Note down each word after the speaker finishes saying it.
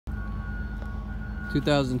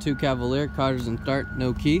2002 Cavalier, car doesn't start,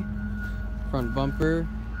 no key. Front bumper,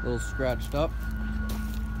 a little scratched up.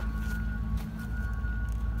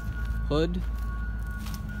 Hood,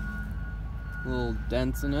 little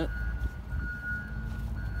dents in it.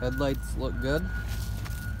 Headlights look good.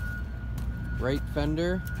 Right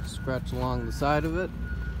fender, scratch along the side of it.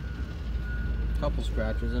 Couple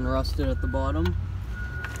scratches and rusted at the bottom.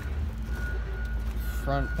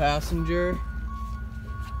 Front passenger,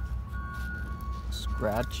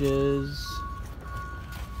 scratches,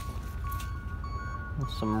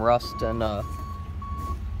 some rust and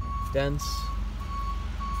dents.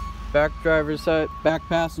 Back driver's side, back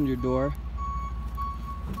passenger door,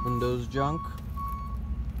 windows junk,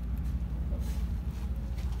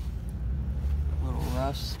 little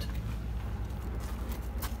rust,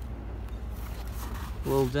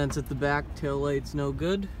 little dents at the back, tail lights no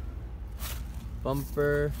good,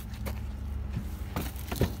 bumper,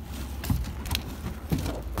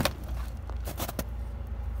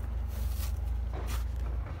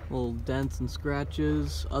 little dents and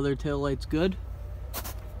scratches, other tail lights good.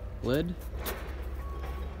 Lid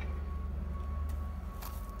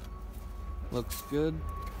looks good.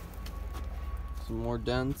 Some more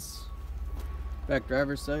dents. Back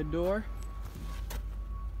driver's side door.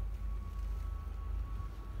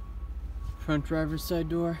 Front driver's side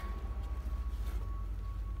door.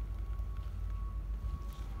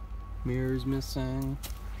 Mirrors missing.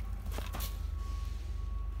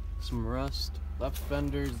 Some rust. Left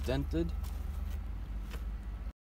fender's dented.